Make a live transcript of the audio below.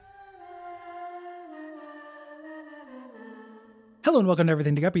Hello and welcome to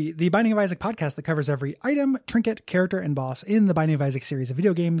Everything to Guppy, the Binding of Isaac podcast that covers every item, trinket, character, and boss in the Binding of Isaac series of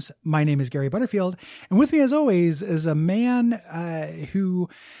video games. My name is Gary Butterfield, and with me as always is a man who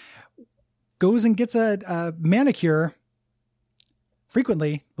goes and gets a manicure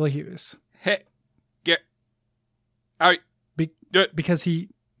frequently, Will Hughes. Hey, get out. Because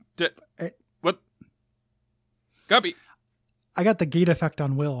he... What? Guppy. I got the gate effect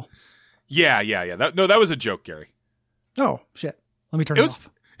on Will. Yeah. That was a joke, Gary. Oh, shit. Let me turn it off.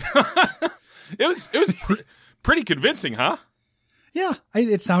 It was pretty convincing, huh? Yeah,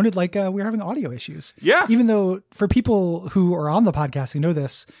 it sounded like we were having audio issues. Yeah. Even though for people who are on the podcast who know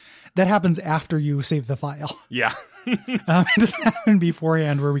this, that happens after you save the file. Yeah. It doesn't happen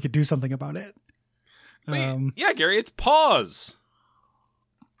beforehand where we could do something about it. Yeah, Gary, it's pause.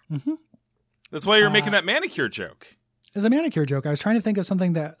 Mm-hmm. That's why you're making that manicure joke. As a manicure joke, I was trying to think of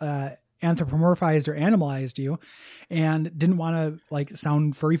something that anthropomorphized or animalized you and didn't want to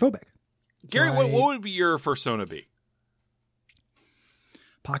sound furry phobic. Gary, So what would be your persona be?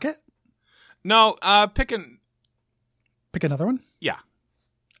 Pocket? No, pick another one? Yeah.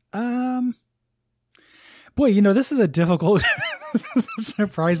 Boy, this is a difficult, this is a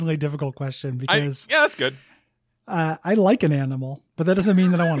surprisingly difficult question because yeah, that's good. I like an animal, but that doesn't mean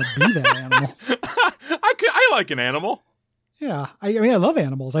that I want to be that animal. I like an animal. Yeah. I mean, I love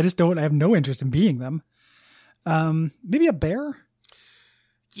animals. I have no interest in being them. Maybe a bear?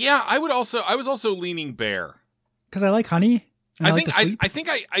 Yeah, I was also leaning bear. Because I like honey. And I like to sleep.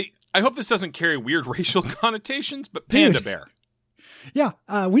 I hope this doesn't carry weird racial connotations, but panda bear. Yeah.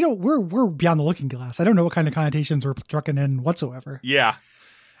 We're beyond the looking glass. I don't know what kind of connotations we're trucking in whatsoever. Yeah.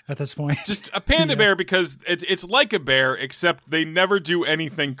 At this point. Just a panda bear because it's like a bear, except they never do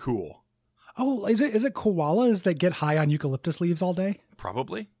anything cool. Oh, is it koalas that get high on eucalyptus leaves all day?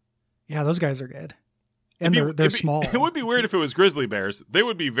 Probably. Yeah, those guys are good. And they're small. It would be weird if it was grizzly bears. They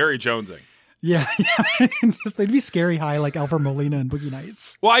would be very jonesing. Yeah. They'd be scary high like Alfred Molina and Boogie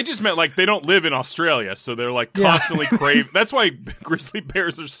Nights. Well, I just meant they don't live in Australia, so they're constantly crave. That's why grizzly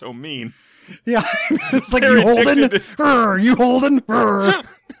bears are so mean. Yeah. It's like, you holding? You holding?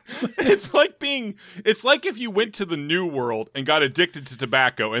 It's like if you went to the new world and got addicted to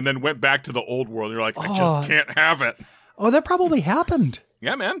tobacco and then went back to the old world. You're like, I just can't have it. Oh, that probably happened.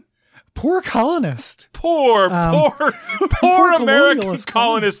 Yeah, man. Poor colonist. Poor American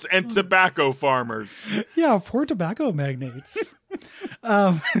colonists and tobacco farmers. Yeah, poor tobacco magnates.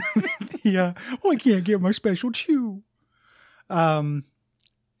 I can't get my special chew.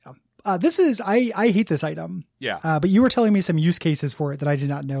 This is, I hate this item. Yeah. But you were telling me some use cases for it that I did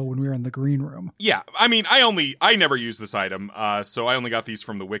not know when we were in the green room. Yeah. I mean, I never use this item. So I only got these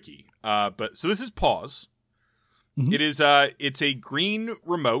from the wiki. So this is pause. Mm-hmm. It is, it's a green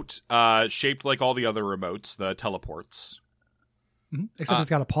remote, shaped like all the other remotes, the teleports. Mm-hmm. Except it's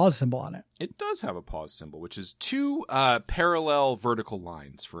got a pause symbol on it. It does have a pause symbol, which is two, parallel vertical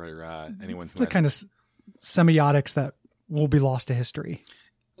lines for, anyone who the kind of semiotics that will be lost to history.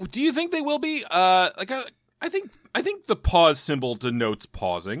 Do you think they will be? I think the pause symbol denotes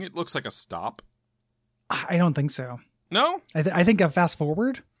pausing. It looks like a stop. I don't think so. No? I think a fast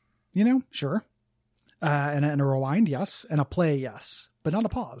forward, sure. And a rewind, yes. And a play, yes. But not a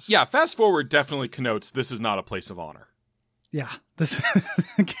pause. Yeah, fast forward definitely connotes this is not a place of honor. Yeah. This,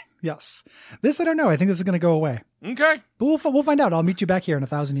 yes. This, I don't know. I think this is going to go away. Okay. But we'll find out. I'll meet you back here in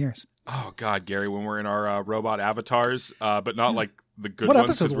 1,000 years. Oh, God, Gary, when we're in our robot avatars, but not like the good what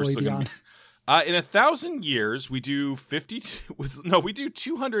ones. What episode will we be on? In 1,000 years, we do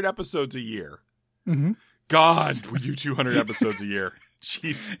 200 episods a year. Mm-hmm. God, we do 200 episodes a year.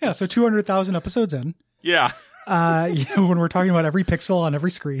 Jesus. Yeah, so 200,000 episodes in. Yeah. When we're talking about every pixel on every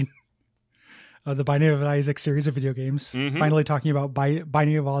screen. The Binding of Isaac series of video games. Mm-hmm. Finally talking about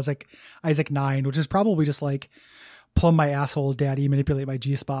Binding of Isaac 9, which is probably just like plumb my asshole, daddy, manipulate my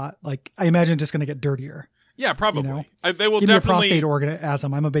G-spot. Like, I imagine it's going to get dirtier. Yeah, probably. They will Give definitely... me a prostate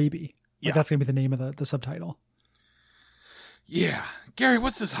orgasm. I'm a baby. Yeah. That's going to be the name of the subtitle. Yeah. Gary,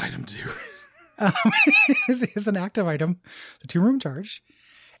 what's this item do? It's an active item, the 2-room charge,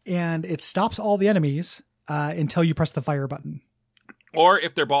 and it stops all the enemies until you press the fire button. Or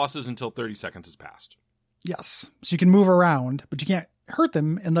if they're bosses until 30 seconds has passed. Yes. So you can move around, but you can't hurt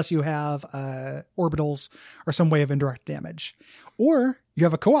them unless you have orbitals or some way of indirect damage. Or you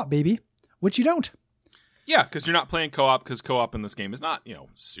have a co-op, baby, which you don't. Yeah, because you're not playing co-op, because co-op in this game is not,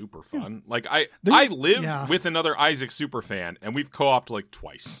 super fun. Yeah. Like, I live with another Isaac superfan, and we've co-opted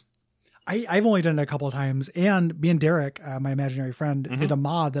twice. I've only done it a couple of times, and me and Derek, my imaginary friend, did a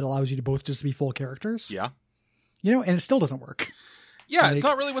mod that allows you to both just be full characters. Yeah. And it still doesn't work. Yeah, it's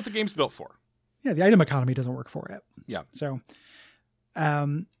not really what the game's built for. Yeah, the item economy doesn't work for it. Yeah. So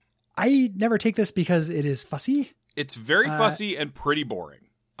I never take this because it is fussy. It's very fussy and pretty boring.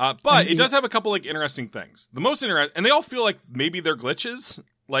 But it does have a couple like interesting things. The most interesting, and they all feel like maybe they're glitches.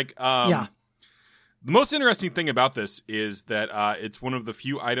 Like, the most interesting thing about this is that it's one of the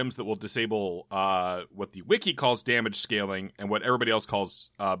few items that will disable what the wiki calls damage scaling and what everybody else calls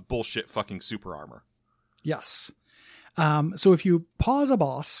bullshit fucking super armor. Yes. So if you pause a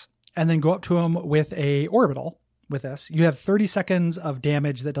boss and then go up to him with a orbital with this, you have 30 seconds of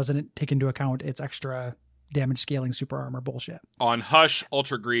damage that doesn't take into account its extra damage scaling super armor bullshit. On Hush,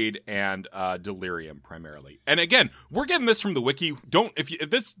 Ultra Greed, and Delirium primarily. And again, we're getting this from the wiki. If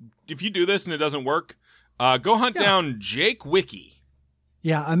you do this and it doesn't work, go hunt down Jake Wiki.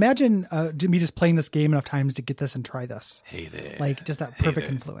 Yeah, imagine me just playing this game enough times to get this and try this. Hey there. Like just that perfect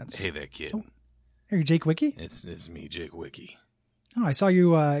influence. Hey there, kid. Oh, are you Jake Wiki? It's me, Jake Wiki. Oh, I saw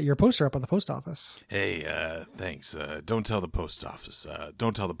your poster up at the post office. Hey, thanks. Don't tell the post office.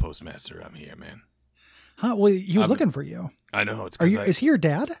 Don't tell the postmaster I'm here, man. Huh? Well, he was looking for you. I know. It's is he your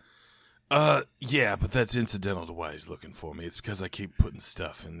dad? Yeah, but that's incidental to why he's looking for me. It's because I keep putting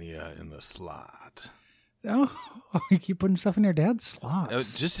stuff in the slot. Oh, you keep putting stuff in your dad's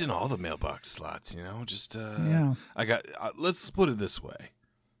slots. Just in all the mailbox slots, you know. Just yeah. I got. Let's put it this way.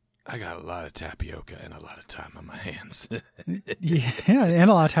 I got a lot of tapioca and a lot of time on my hands. Yeah, and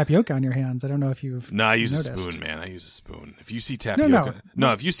a lot of tapioca on your hands. I don't know if you've. No, I use noticed. a spoon, man. I use a spoon. If you see tapioca,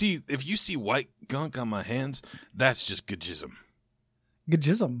 no. If you see white gunk on my hands, that's just gajism.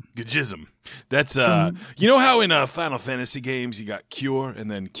 Gajism. That's you know how in Final Fantasy games you got cure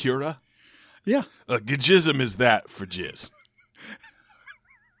and then cura. Yeah. Gajism is that for jizz.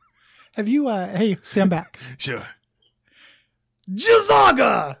 Have you? Hey, stand back. Sure.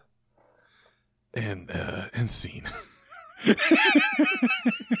 Jizaga. And scene.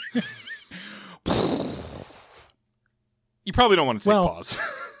 You probably don't want to take pause.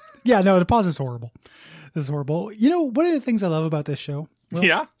 Yeah, no, the pause is horrible. This is horrible. You know, one of the things I love about this show,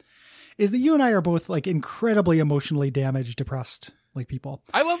 Will, is that you and I are both like incredibly emotionally damaged, depressed, like people.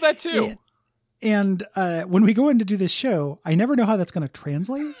 I love that too. And when we go in to do this show, I never know how that's going to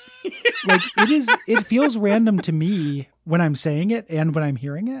translate. Like it feels random to me when I'm saying it and when I'm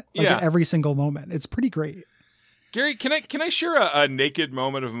hearing it. Like at every single moment. It's pretty great. Gary, can I share a naked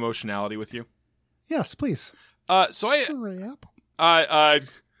moment of emotionality with you? Yes, please.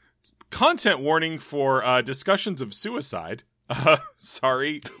 Content warning for discussions of suicide.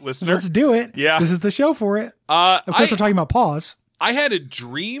 Sorry, listener. Let's do it. Yeah. This is the show for it. Of course, we're talking about pause. I had a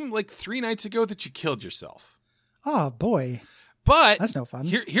dream like 3 nights ago that you killed yourself. Oh, boy. But that's no fun.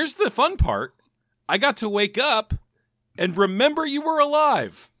 Here's the fun part. I got to wake up and remember you were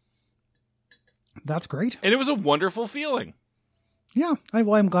alive. That's great. And it was a wonderful feeling. Yeah.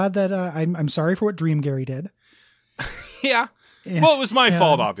 I'm glad that I'm sorry for what Dream Gary did. Yeah. Well, it was my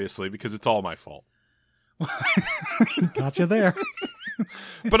fault, obviously, because it's all my fault. Gotcha there.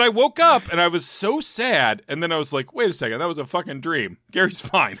 But I woke up and I was so sad. And then I was like, wait a second, that was a fucking dream. Gary's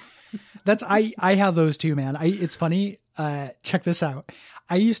fine. I have those too, man. It's funny. Check this out.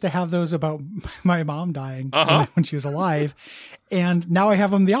 I used to have those about my mom dying when she was alive. And now I have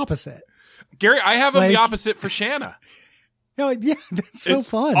them the opposite. Gary, I have them the opposite for Shanna. Yeah, that's so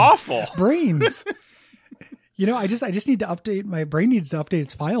fun. Awful. Brains. You know, I just need to update, my brain needs to update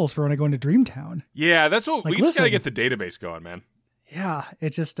its files for when I go into Dreamtown. Yeah, that's what we just got to get the database going, man. Yeah,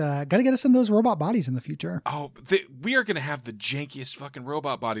 it's just got to get us in those robot bodies in the future. Oh, we are going to have the jankiest fucking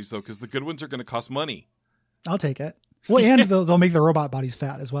robot bodies, though, because the good ones are going to cost money. I'll take it. Well, and they'll make the robot bodies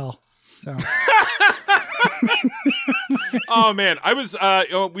fat as well. So. Oh, man. I was,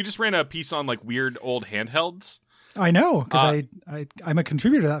 we just ran a piece on like weird old handhelds. I know, because I'm a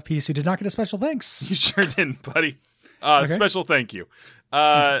contributor to that piece who did not get a special thanks. You sure didn't, buddy. Special thank you.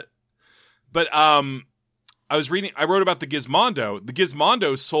 But I wrote about the Gizmondo. The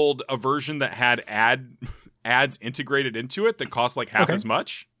Gizmondo sold a version that had ads integrated into it that cost like half as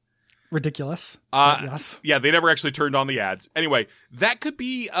much. Ridiculous. Yes. Yeah, they never actually turned on the ads. Anyway, that could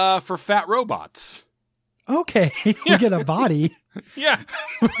be for fat robots. Okay. We get a body. Yeah.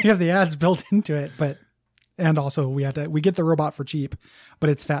 We have the ads built into it, and also we get the robot for cheap, but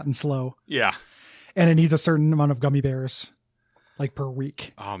it's fat and slow. Yeah. And it needs a certain amount of gummy bears like per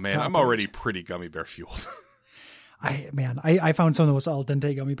week. Oh man, I'm already pretty gummy bear fueled. I found some of those al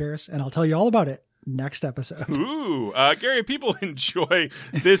dente gummy bears, and I'll tell you all about it next episode. Ooh, Gary, people enjoy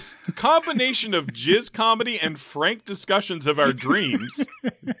this combination of jizz comedy and frank discussions of our dreams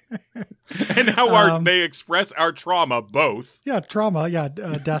and how they express our trauma both. Yeah, trauma. Yeah,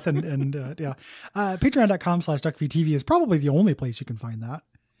 death and yeah. Patreon.com/DuckFeedTV is probably the only place you can find that.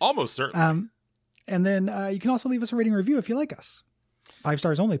 Almost certainly. And then you can also leave us a rating review if you like us. 5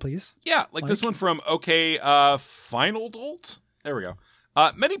 stars only, please. Yeah, like this one from Final Dolt. There we go.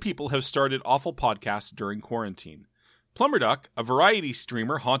 Many people have started awful podcasts during quarantine. Plumber Duck, a variety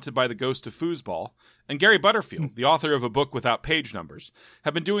streamer haunted by the ghost of foosball, and Gary Butterfield, the author of a book without page numbers,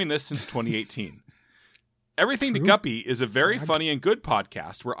 have been doing this since 2018. Everything to Guppy is a very funny and good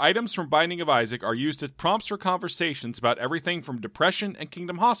podcast where items from Binding of Isaac are used as prompts for conversations about everything from depression and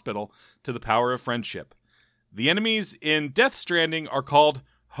Kingdom Hospital to the power of friendship. The enemies in Death Stranding are called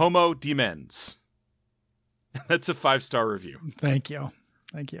Homo Demens. That's a 5-star review. Thank you.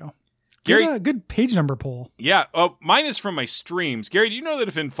 Gary, good page number poll. Yeah. Oh, mine is from my streams. Gary, do you know that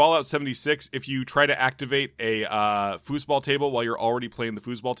if in Fallout 76, if you try to activate a foosball table while you're already playing the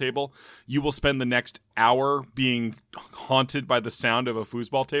foosball table, you will spend the next hour being haunted by the sound of a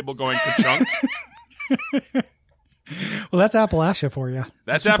foosball table going ka-chunk? Well, that's Appalachia for you.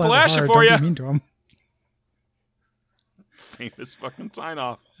 That's Appalachia for you. Mean to him. Famous fucking sign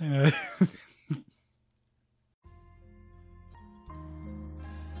off.